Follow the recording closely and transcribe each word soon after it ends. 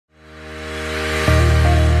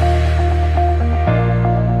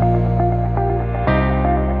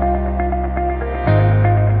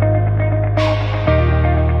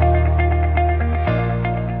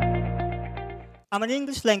I'm an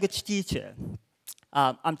English language teacher.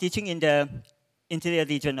 I'm teaching in the interior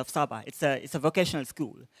region of Sabah. It's a vocational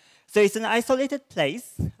school. So it's an isolated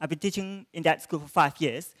place. I've been teaching in that school for 5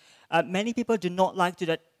 years. Many people do not like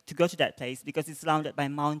to go to that place because it's surrounded by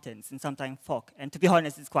mountains and sometimes fog. And to be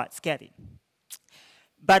honest, it's quite scary.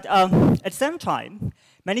 But at the same time,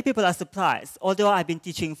 many people are surprised. Although I've been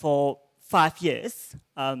teaching for 5 years,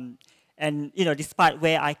 and despite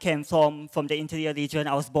where I came from the interior region,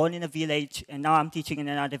 I was born in a village, and now I'm teaching in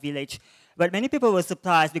another village. But many people were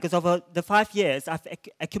surprised because over the 5 years, I've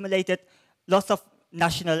accumulated lots of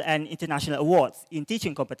national and international awards in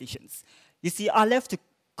teaching competitions. You see, I love to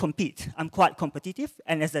compete. I'm quite competitive,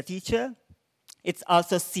 and as a teacher, it's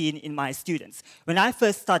also seen in my students. When I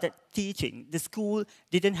first started teaching, the school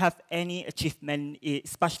didn't have any achievement,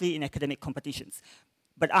 especially in academic competitions.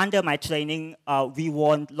 But under my training, we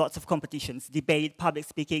won lots of competitions: debate, public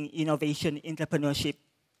speaking, innovation, entrepreneurship.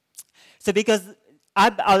 So because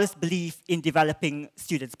I always believe in developing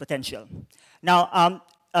students' potential. Now,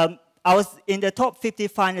 I was in the top 50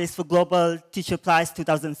 finalists for Global Teacher Prize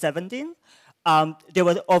 2017. There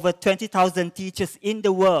were over 20,000 teachers in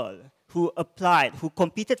the world who applied, who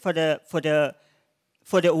competed for the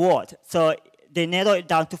award. So they narrowed it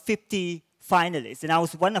down to 50 finalists, and I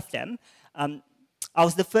was one of them. I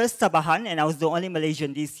was the first Sabahan, and I was the only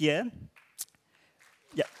Malaysian this year.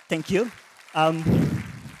 Yeah, thank you.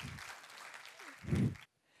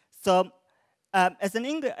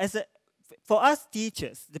 For us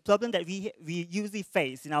teachers, the problem that we usually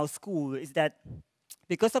face in our school is that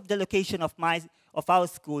because of the location of our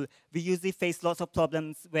school, we usually face lots of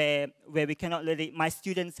problems where we cannot really, my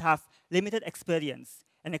students have limited experience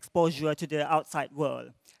and exposure to the outside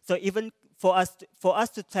world. So even for us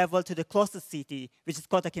to travel to the closest city, which is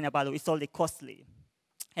Kota Kinabalu, it's already costly.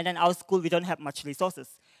 And then our school, we don't have much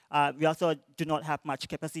resources. We also do not have much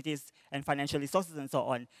capacities and financial resources and so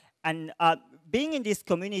on. And being in this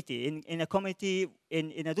community, in a community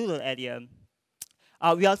in a rural area,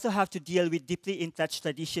 we also have to deal with deeply entrenched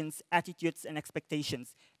traditions, attitudes, and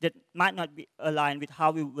expectations that might not be aligned with how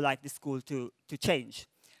we would like the school to change.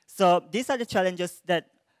 So these are the challenges that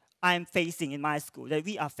I'm facing in my school, that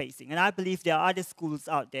we are facing. And I believe there are other schools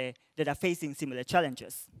out there that are facing similar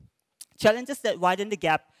challenges. Challenges that widen the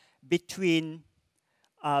gap between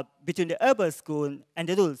the urban school and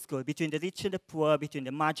the rural school, between the rich and the poor, between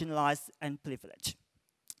the marginalized and privileged.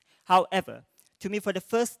 However, to me, for the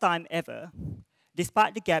first time ever,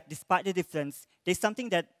 despite the gap, despite the difference, there's something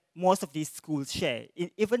that most of these schools share,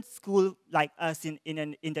 even schools like us in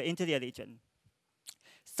the interior region.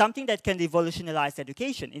 Something that can revolutionize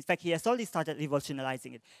education. In fact, he has already started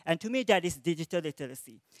revolutionizing it. And to me, that is digital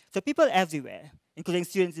literacy. So people everywhere, including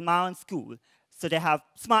students in my own school, so they have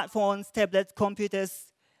smartphones, tablets,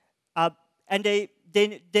 computers, and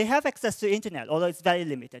they have access to internet, although it's very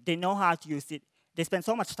limited. They know how to use it. They spend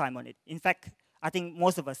so much time on it. In fact, I think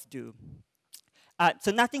most of us do.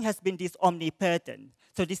 So nothing has been this omnipotent.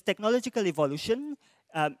 So this technological evolution,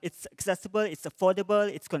 it's accessible, it's affordable,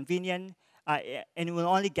 it's convenient, and it will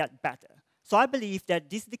only get better. So I believe that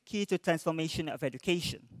this is the key to transformation of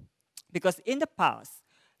education. Because in the past,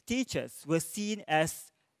 teachers were seen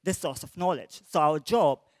as the source of knowledge. So our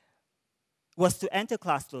job was to enter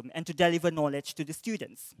classroom and to deliver knowledge to the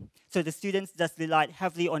students. So the students just relied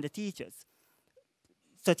heavily on the teachers.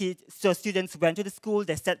 So students went to the school,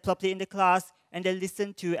 they sat properly in the class, and they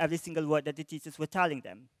listened to every single word that the teachers were telling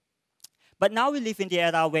them. But now we live in the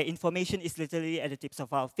era where information is literally at the tips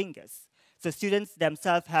of our fingers. So students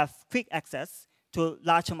themselves have quick access to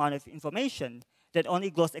large amount of information that only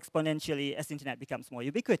grows exponentially as the internet becomes more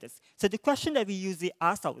ubiquitous. So the question that we usually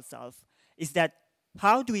ask ourselves is that,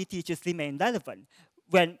 how do we teachers remain relevant?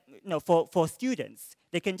 When, for students,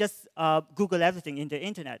 they can just Google everything in the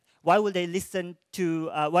internet. Why will they listen to,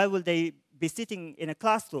 why will they be sitting in a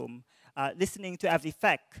classroom listening to every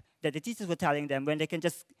fact that the teachers were telling them when they can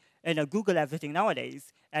just Google everything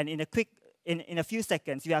nowadays, and in a few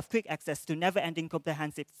seconds, you have quick access to never-ending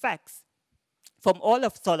comprehensive facts from all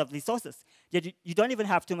of sort of resources. You don't even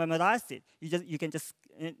have to memorize it. You can just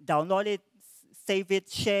download it, save it,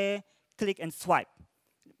 share, click, and swipe.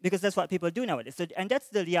 Because that's what people do nowadays. So, and that's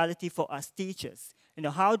the reality for us teachers.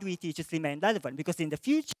 How do we teachers remain relevant? Because in the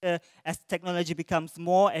future, as technology becomes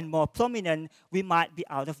more and more prominent, we might be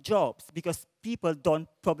out of jobs because people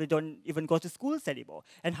probably don't even go to schools anymore.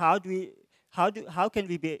 And how can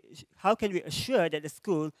we assure that the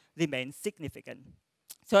school remains significant?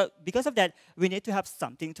 So because of that, we need to have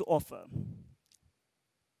something to offer.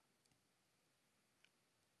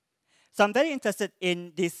 So I'm very interested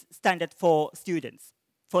in this standard for students,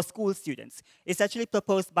 for school students. It's actually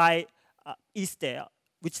proposed by Idek,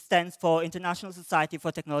 which stands for International Society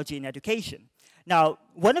for Technology in Education. Now,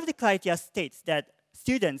 one of the criteria states that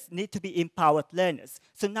students need to be empowered learners.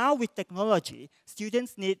 So now with technology,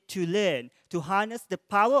 students need to learn to harness the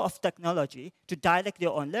power of technology to direct their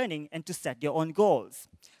own learning and to set their own goals.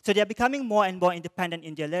 So they're becoming more and more independent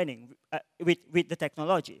in their learning with the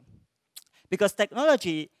technology. Because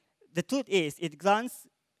technology, the truth is, it grants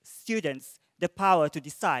students the power to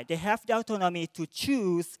decide. They have the autonomy to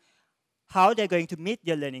choose how they're going to meet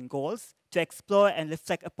their learning goals, to explore and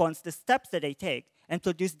reflect upon the steps that they take, and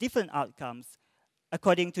produce different outcomes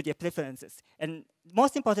according to their preferences. And the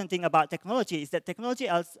most important thing about technology is that technology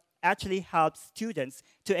actually helps students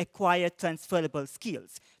to acquire transferable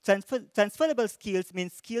skills. Transferable skills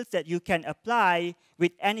means skills that you can apply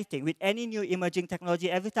with anything, with any new emerging technology.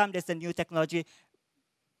 Every time there's a new technology,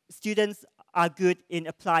 students are good in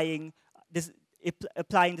applying the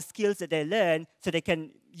skills that they learn so they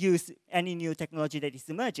can use any new technology that is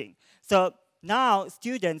emerging. So now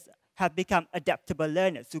students have become adaptable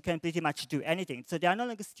learners who can pretty much do anything. So they are no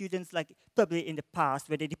longer students like probably in the past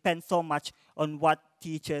where they depend so much on what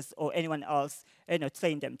teachers or anyone else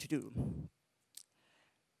train them to do.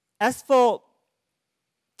 As for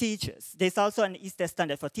teachers, there's also an ISTE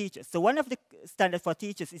standard for teachers. So one of the standards for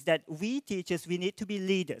teachers is that we teachers, we need to be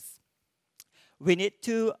leaders. We need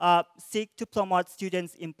to seek to promote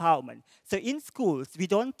students' empowerment. So in schools, we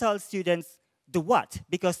don't tell students the what,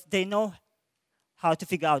 because they know how to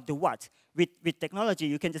figure out the what. With technology,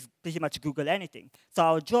 you can just pretty much Google anything. So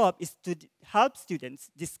our job is to help students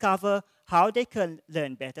discover how they can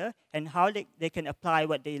learn better and how they can apply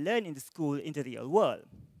what they learn in the school in the real world.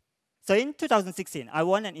 So in 2016, I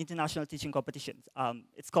won an international teaching competition.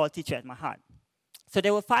 It's called Teacher at My Heart. So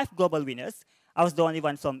there were 5 global winners. I was the only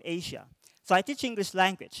one from Asia. So I teach English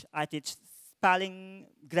language. I teach spelling,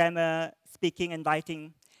 grammar, speaking, and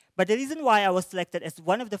writing. But the reason why I was selected as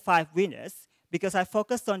one of the 5 winners because I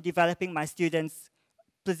focused on developing my students'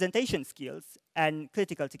 presentation skills and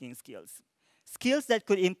critical thinking skills. Skills that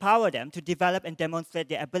could empower them to develop and demonstrate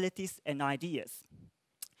their abilities and ideas.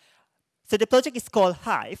 So the project is called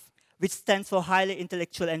HIVE, which stands for Highly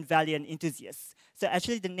Intellectual and Valiant Enthusiasts. So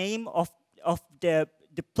actually the name of the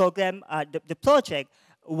program, the project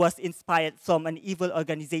was inspired from an evil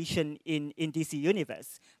organization in DC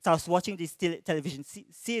Universe. So I was watching this television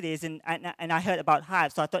series and I heard about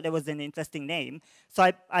Hive, so I thought that was an interesting name.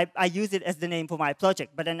 So I used it as the name for my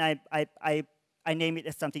project, but then I named it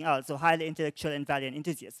as something else, so Highly Intellectual and Valiant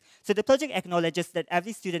Enthusiasts. So the project acknowledges that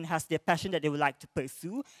every student has their passion that they would like to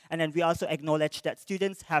pursue, and then we also acknowledge that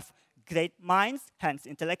students have great minds, hence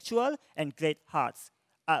intellectual, and great hearts,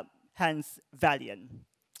 hence valiant.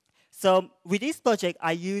 So with this project,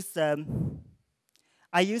 I use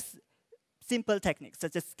simple techniques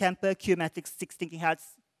such as Camper, Q-Matrix, 6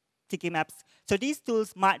 thinking maps. So these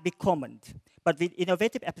tools might be common, but with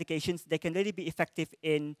innovative applications, they can really be effective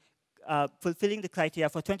in fulfilling the criteria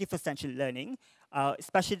for 21st century learning,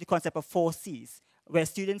 especially the concept of 4 Cs, where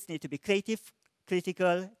students need to be creative,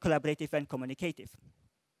 critical, collaborative, and communicative.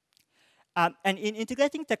 And in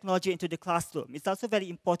integrating technology into the classroom, it's also very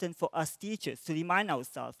important for us teachers to remind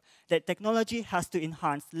ourselves that technology has to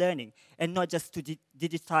enhance learning and not just to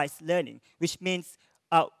digitize learning, which means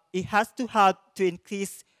it has to help to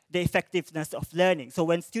increase the effectiveness of learning. So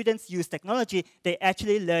when students use technology, they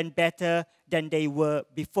actually learn better than they were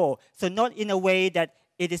before. So not in a way that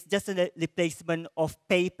it is just a replacement of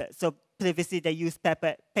paper. So previously they used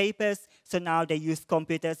papers, so now they use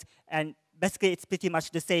computers, and basically, it's pretty much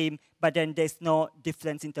the same, but then there's no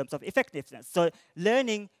difference in terms of effectiveness. So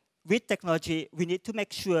learning with technology, we need to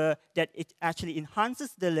make sure that it actually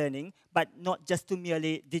enhances the learning, but not just to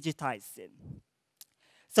merely digitize it.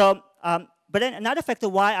 So, but then another factor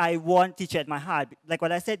why I want Teacher at My Heart, like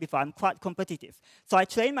what I said before, I'm quite competitive. So I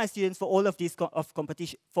train my students for all of these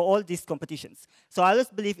these competitions. So I always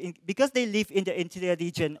believe in, because they live in the interior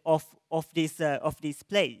region of this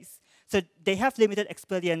place, so they have limited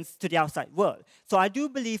experience to the outside world. So I do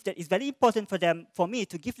believe that it's very important for me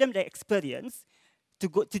to give them the experience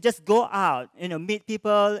to just go out, meet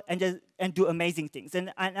people and do amazing things.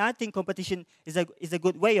 And I think competition is a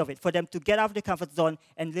good way of it, for them to get out of the comfort zone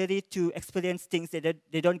and really to experience things that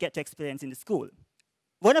they don't get to experience in the school.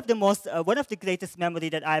 One of the greatest memory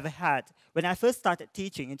that I ever had, when I first started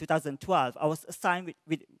teaching in 2012, I was assigned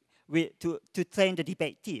to train the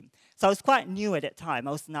debate team. So I was quite new at that time.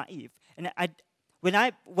 I was naive. And when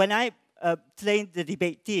I trained the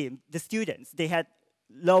debate team, the students, they had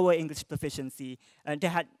lower English proficiency, and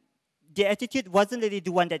their attitude wasn't really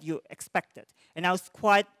the one that you expected. And I was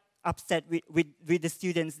quite upset with the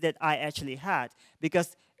students that I actually had,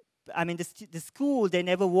 because I mean, the school, they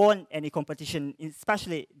never won any competition,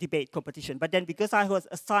 especially debate competition. But then because I was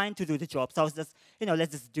assigned to do the job, so I was just,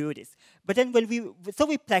 let's just do this. But then when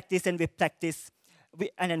we practice and we practice,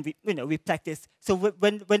 and then we practice. So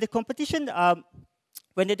when the competition,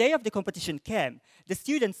 when the day of the competition came, the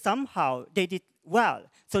students somehow, they did well.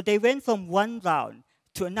 So they went from one round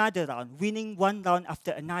to another round, winning one round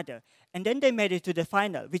after another. And then they made it to the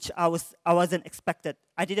final, which I wasn't expected.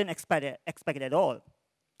 I didn't expect it at all.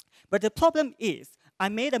 But the problem is, I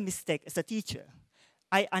made a mistake as a teacher.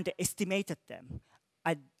 I underestimated them.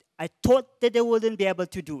 I thought that they wouldn't be able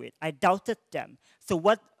to do it. I doubted them. So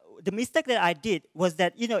the mistake that I did was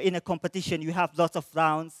that, in a competition, you have lots of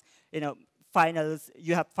rounds, finals,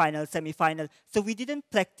 you have final, semi-final. So we didn't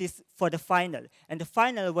practice for the final. And the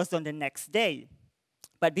final was on the next day.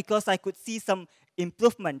 But because I could see some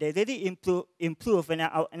improvement, they really improved, and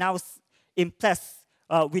I was impressed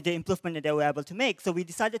with the improvement that they were able to make. So we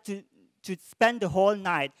decided to spend the whole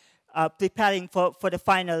night preparing for the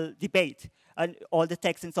final debate, and all the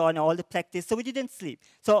texts and so on, all the practice. So we didn't sleep.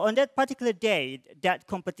 So on that particular day, that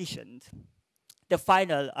competition, the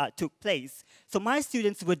final took place. So my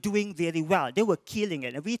students were doing really well. They were killing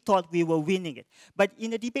it, and we thought we were winning it. But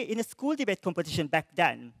in a school debate competition back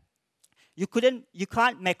then, you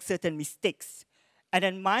can't make certain mistakes. And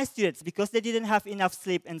then my students, because they didn't have enough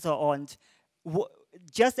sleep and so on,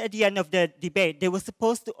 just at the end of the debate, they were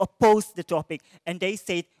supposed to oppose the topic, and they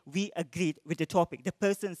said, we agreed with the topic. The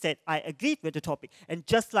person said, I agreed with the topic. And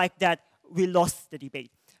just like that, we lost the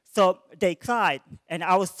debate. So they cried, and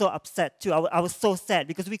I was so upset too. I was so sad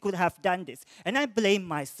because we could have done this. And I blame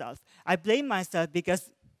myself. I blame myself because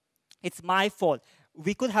it's my fault.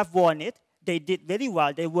 We could have won it. They did very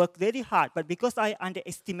well. They worked very hard. But because I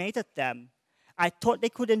underestimated them, I thought they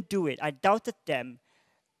couldn't do it. I doubted them.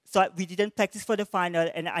 So we didn't practice for the final,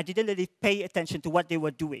 and I didn't really pay attention to what they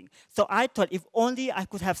were doing. So I thought if only I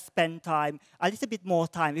could have spent time, a little bit more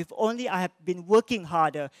time, if only I had been working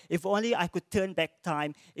harder, if only I could turn back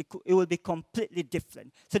time, it would be completely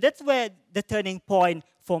different. So that's where the turning point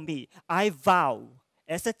for me. I vow,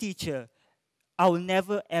 as a teacher, I will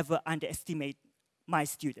never, ever underestimate my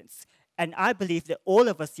students. And I believe that all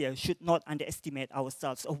of us here should not underestimate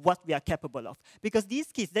ourselves of what we are capable of. Because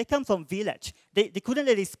these kids, they come from village. They couldn't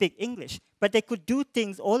really speak English, but they could do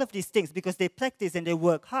things, all of these things, because they practice and they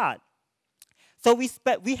work hard. So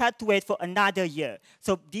we had to wait for another year.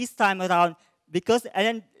 So this time around, and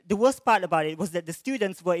then the worst part about it was that the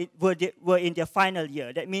students were in their final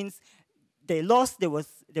year. That means they lost, they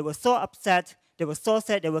were so upset, they were so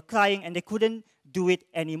sad, they were crying, and they couldn't do it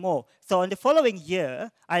anymore. So in the following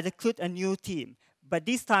year, I recruited a new team. But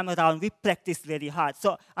this time around, we practiced really hard.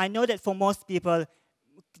 So I know that for most people,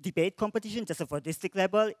 debate competition, just for district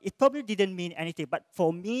level, it probably didn't mean anything. But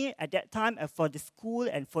for me, at that time, and for the school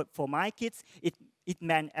and for my kids, it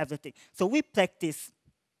meant everything. So we practiced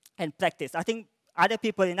and practiced. I think other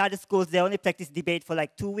people in other schools, they only practice debate for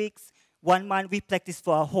like 2 weeks, 1 month. We practiced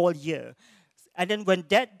for a whole year. And then when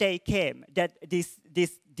that day came, that this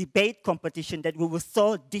debate competition that we were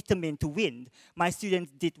so determined to win, my students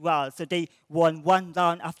did well. So they won one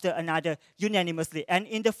round after another unanimously. And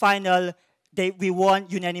in the final, we won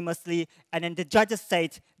unanimously. And then the judges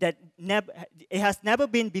said that it has never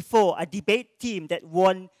been before a debate team that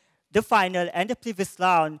won the final and the previous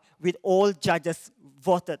round with all judges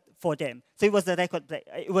voted for them. So it was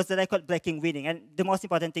a record-breaking winning. And the most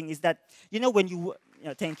important thing is that, when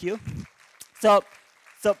thank you. So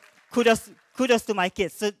kudos to my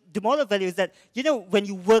kids. So the moral value is that, when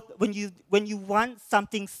you want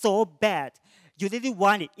something so bad, you really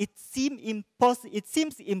want it. It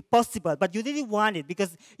seems impossible, but you really want it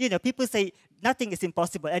because, people say nothing is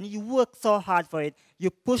impossible, and you work so hard for it.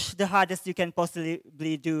 You push the hardest you can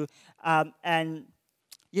possibly do, and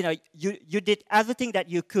you did everything that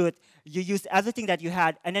you could, you used everything that you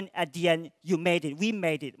had, and then at the end, you made it. We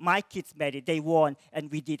made it. My kids made it. They won, and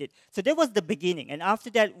we did it. So that was the beginning. And after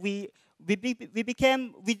that, we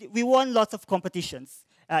won lots of competitions.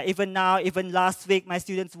 Even last week, my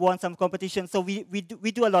students won some competitions. So we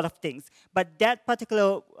do a lot of things. But that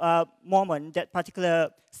particular moment, that particular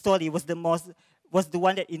story was the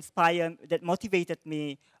one that inspired, that motivated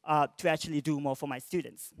me to actually do more for my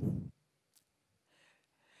students.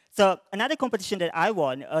 So another competition that I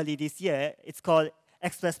won early this year, it's called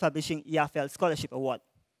Express Publishing EFL Scholarship Award.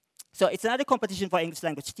 So it's another competition for English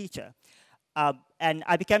language teacher. And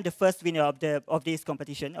I became the first winner of this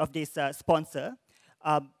competition, of this sponsor.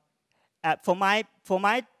 For my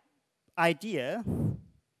idea,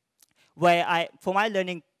 for my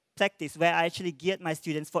learning practice where I actually geared my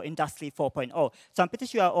students for Industry 4.0. So I'm pretty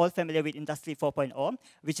sure you are all familiar with Industry 4.0,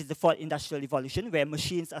 which is the fourth industrial revolution, where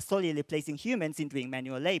machines are slowly replacing humans in doing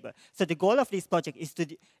manual labor. So the goal of this project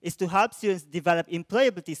is to help students develop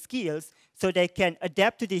employability skills so they can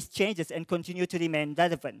adapt to these changes and continue to remain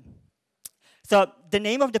relevant. So the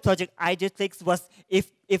name of the project, Idek, was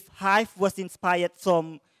if Hive was inspired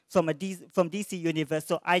from DC universe,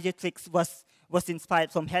 so Idek was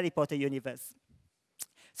inspired from Harry Potter universe.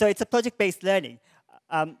 So it's a project-based learning.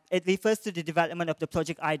 It refers to the development of the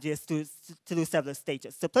project ideas through several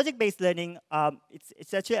stages. So project-based learning,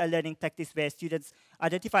 it's actually a learning practice where students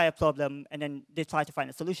identify a problem and then they try to find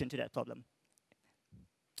a solution to that problem.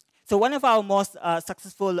 So one of our most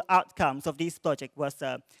successful outcomes of this project was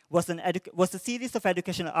a series of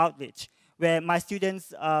educational outreach where my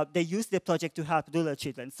students, they use the project to help rural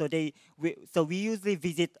children. So we usually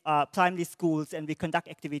visit primary schools and we conduct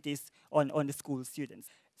activities on the school students.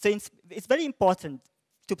 So it's very important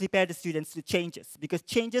to prepare the students to changes because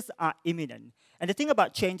changes are imminent. And the thing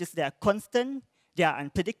about changes, they are constant, they are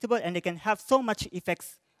unpredictable, and they can have so much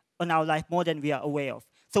effects on our life more than we are aware of.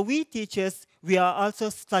 So we teachers, we are also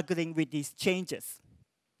struggling with these changes.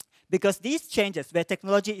 Because these changes, where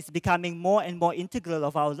technology is becoming more and more integral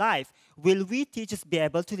of our life, will we teachers be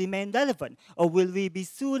able to remain relevant? Or will we be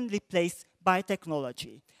soon replaced by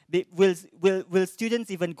technology? Will students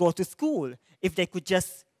even go to school if they could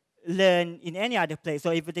just learn in any other place,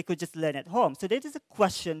 or if they could just learn at home? So that is a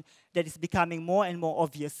question that is becoming more and more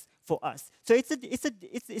obvious for us. So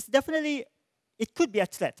it's definitely, it could be a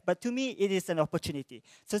threat, but to me, it is an opportunity.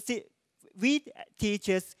 So see, we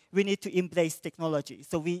teachers, we need to embrace technology.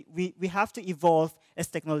 So we have to evolve as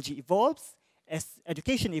technology evolves, as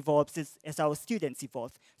education evolves, as our students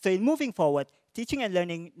evolve. So in moving forward, teaching and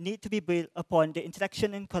learning need to be built upon the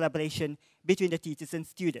interaction and collaboration between the teachers and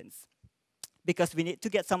students, because we need to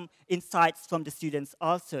get some insights from the students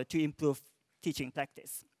also to improve teaching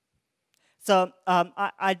practice. So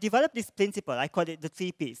I developed this principle, I call it the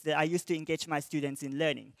 3 Ps, that I use to engage my students in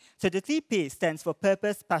learning. So the 3 Ps stands for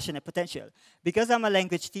purpose, passion, and potential. Because I'm a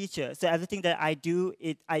language teacher, so everything that I do,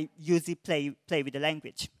 I usually play with the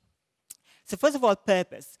language. So first of all,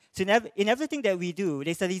 purpose. So in everything that we do,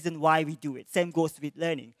 there's a reason why we do it. Same goes with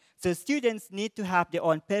learning. So students need to have their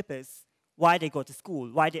own purpose, why they go to school,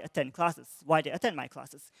 why they attend classes, why they attend my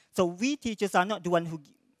classes. So we teachers are not the one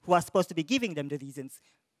who are supposed to be giving them the reasons,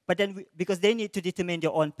 but then because they need to determine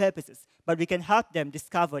their own purposes, but we can help them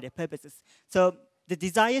discover their purposes. So the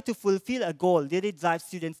desire to fulfill a goal really drives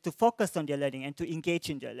students to focus on their learning and to engage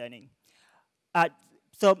in their learning.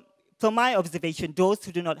 So from my observation, those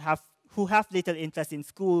who have little interest in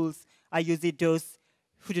schools are usually those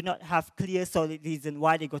who do not have clear, solid reason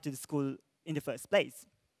why they go to the school in the first place.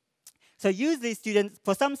 So usually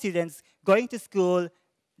for some students, going to school,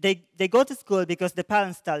 they go to school because the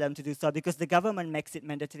parents tell them to do so, because the government makes it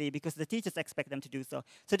mandatory, because the teachers expect them to do so.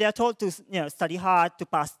 So they are told to study hard, to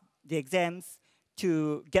pass the exams,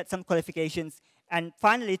 to get some qualifications, and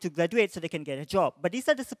finally to graduate so they can get a job. But these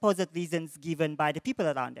are the supposed reasons given by the people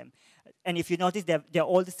around them. And if you notice, they're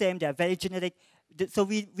all the same, they're very generic. So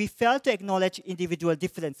we fail to acknowledge individual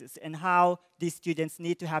differences and how these students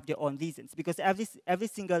need to have their own reasons, because every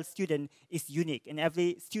single student is unique and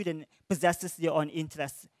every student possesses their own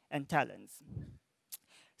interests and talents.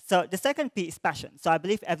 So the second P is passion. So I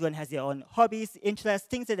believe everyone has their own hobbies, interests,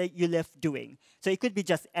 things that you love doing. So it could be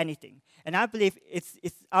just anything. And I believe it's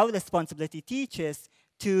our responsibility, teachers,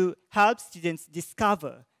 to help students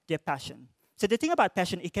discover their passion. So the thing about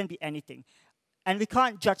passion, it can be anything. And we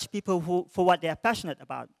can't judge people for what they are passionate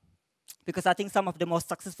about, because I think some of the most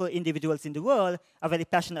successful individuals in the world are very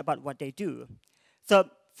passionate about what they do. So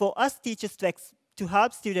for us teachers to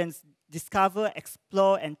help students discover,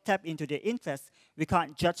 explore, and tap into their interests, we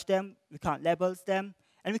can't judge them, we can't label them,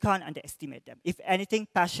 and we can't underestimate them. If anything,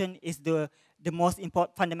 passion is the most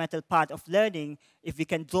important, fundamental part of learning. If we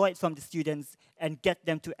can draw it from the students and get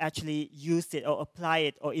them to actually use it or apply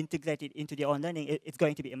it or integrate it into their own learning, it's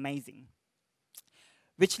going to be amazing.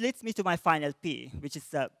 Which leads me to my final P, which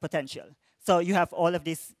is potential. So you have all of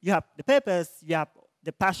this, you have the purpose, you have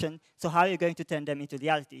the passion, so how are you going to turn them into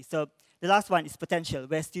reality? So the last one is potential,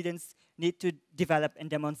 where students need to develop and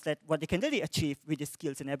demonstrate what they can really achieve with their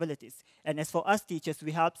skills and abilities. And as for us teachers,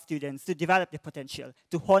 we help students to develop their potential,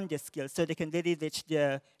 to hone their skills, so they can really reach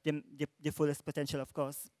their fullest potential, of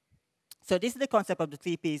course. So this is the concept of the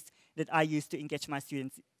 3 Ps that I use to engage my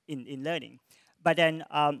students in learning. But then,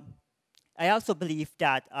 I also believe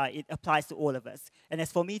that it applies to all of us. And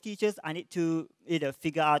as for me, teachers, I need to either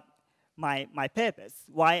figure out my purpose.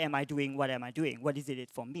 Why am I doing what am I doing? What is it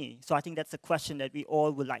for me? So I think that's a question that we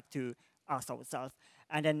all would like to ask ourselves.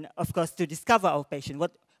 And then, of course, to discover our passion,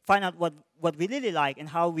 find out what we really like and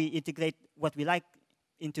how we integrate what we like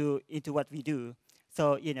into what we do.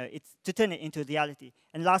 So, it's to turn it into reality.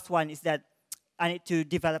 And last one is that I need to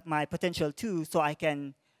develop my potential too, so I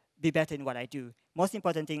can be better in what I do. Most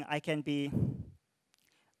important thing, I can be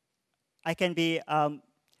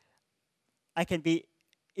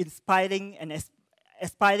inspiring and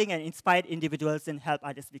aspiring and inspired individuals and help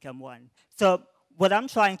others become one. So what I'm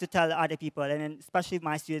trying to tell other people, and then especially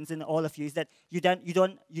my students and all of you, is that you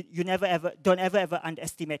never ever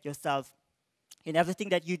underestimate yourself. In everything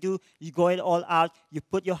that you do, you go it all out, you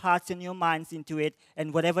put your hearts and your minds into it,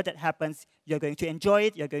 and whatever that happens, you're going to enjoy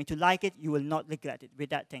it, you're going to like it, you will not regret it. With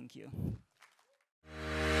that, thank you.